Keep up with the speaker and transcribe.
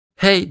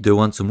Hey, do you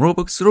want some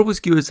Robux?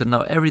 Robux giveaways are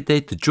now every day.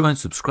 To join,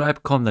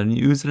 subscribe, comment a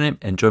new username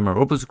and join my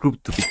Robux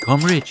group to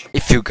become rich.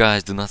 If you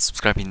guys do not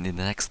subscribe in the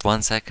next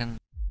 1 second.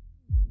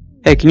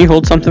 Hey, can you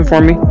hold something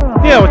for me?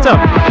 Yeah, what's up?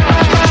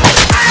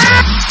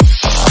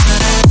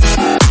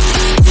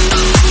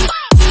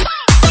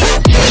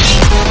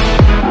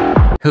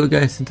 Hello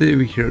guys, and today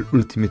we're here at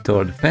Ultimate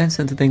Tower Defense,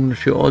 and today I'm going to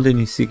show all the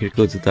new secret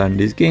codes that are in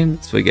this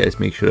game. So guys,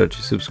 make sure that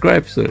you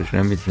subscribe so that you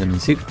don't miss any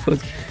secret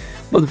codes.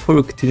 But before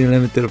we continue,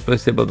 let me tell you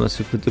first about my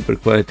super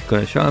duper quality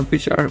content channel,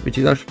 which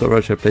is actually called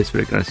RedTritePlays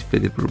where I can actually play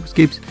the Roblox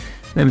games.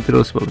 Let me tell you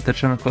also about the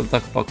channel called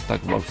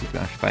TacoBlox, you can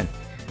actually find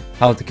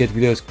how to get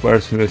videos,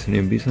 comparison videos, and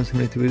even business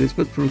simulator videos.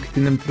 But before we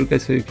continue, let me tell you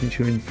guys how you can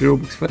show in free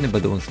Robux. If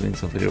anybody wants to win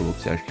some free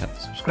Robux, you actually have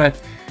to subscribe,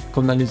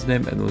 comment down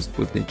username, and also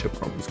put in your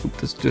Roblox group.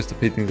 That's just a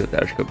painting that I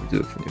actually have to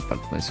do from your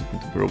part of my super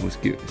duper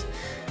Roblox giveaways.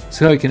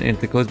 So how you can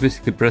enter codes,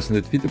 basically press on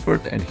the Twitter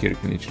board, and here you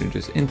can literally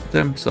just enter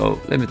them. So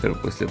let me tell you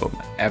firstly about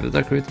my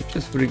avatar creator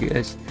just for you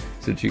guys,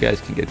 so that you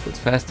guys can get codes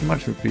fast.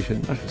 Much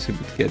appreciated, much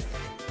simple to get.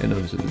 And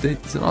also today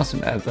it's an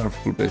awesome avatar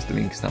for cool place. The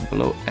link is down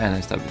below, and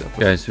I start with that.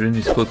 Guys, we're in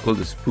this code called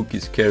the Spooky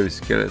Scary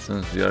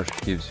Skeletons, which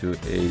actually gives you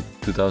a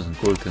 2000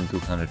 gold and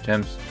 200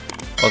 gems.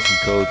 Awesome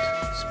code,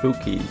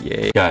 spooky,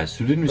 yay. Guys,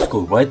 we're in this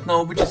code right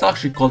now, which is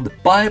actually called the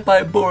Bye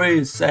Bye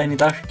Boris, and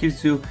it actually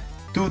gives you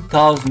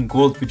 2000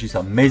 gold, which is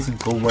amazing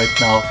code right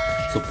now.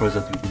 So press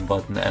that green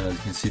button, and as you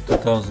can see,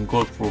 2000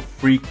 gold for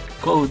free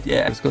code.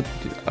 Yeah, this code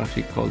is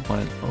actually called one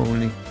and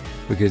only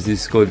because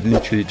this code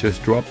literally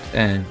just dropped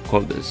and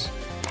called this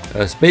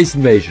Space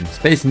Invasion.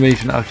 Space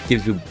Invasion actually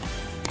gives you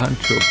a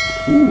bunch of,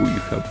 ooh, you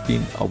have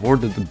been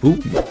awarded the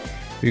boom.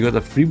 We got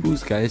a free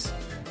boost, guys,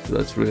 so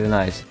that's really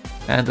nice.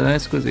 And the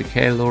next code is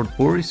Hey Lord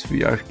Boris,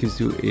 which actually gives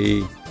you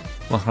a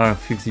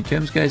 150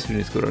 gems, guys. We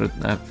need to go right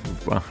now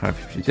for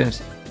 150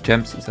 gems.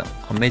 It's an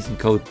amazing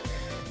code,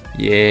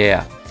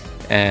 yeah.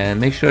 And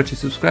make sure to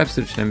subscribe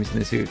so that you don't miss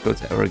any secret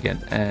codes ever again.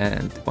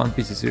 And One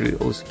Piece series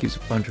also gives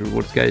you a bunch of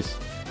rewards, guys.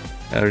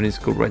 This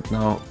code right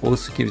now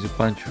also gives you a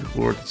bunch of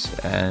rewards,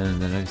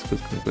 and the next code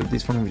is going to go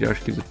this one, which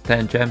actually gives you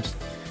 10 gems.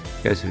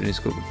 Guys, this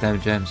code with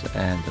 10 gems,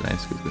 and the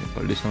next code is going to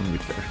go this one,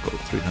 which actually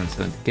called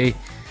 370k.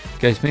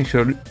 Guys, make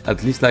sure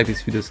at least like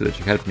this video so that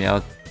you help me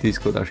out. This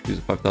code actually gives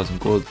you 5000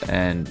 gold,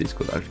 and this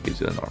code actually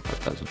gives you another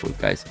 5000 gold,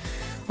 guys.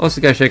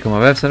 Also, guys, check out my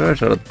website,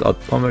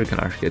 RedTrite.com, where you can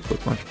actually get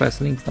code much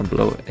faster. Links down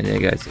below. And yeah,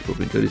 guys, I hope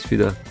you enjoyed this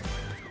video,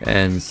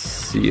 and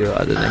see you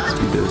at the next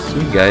video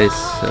soon, guys.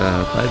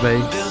 Bye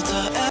bye.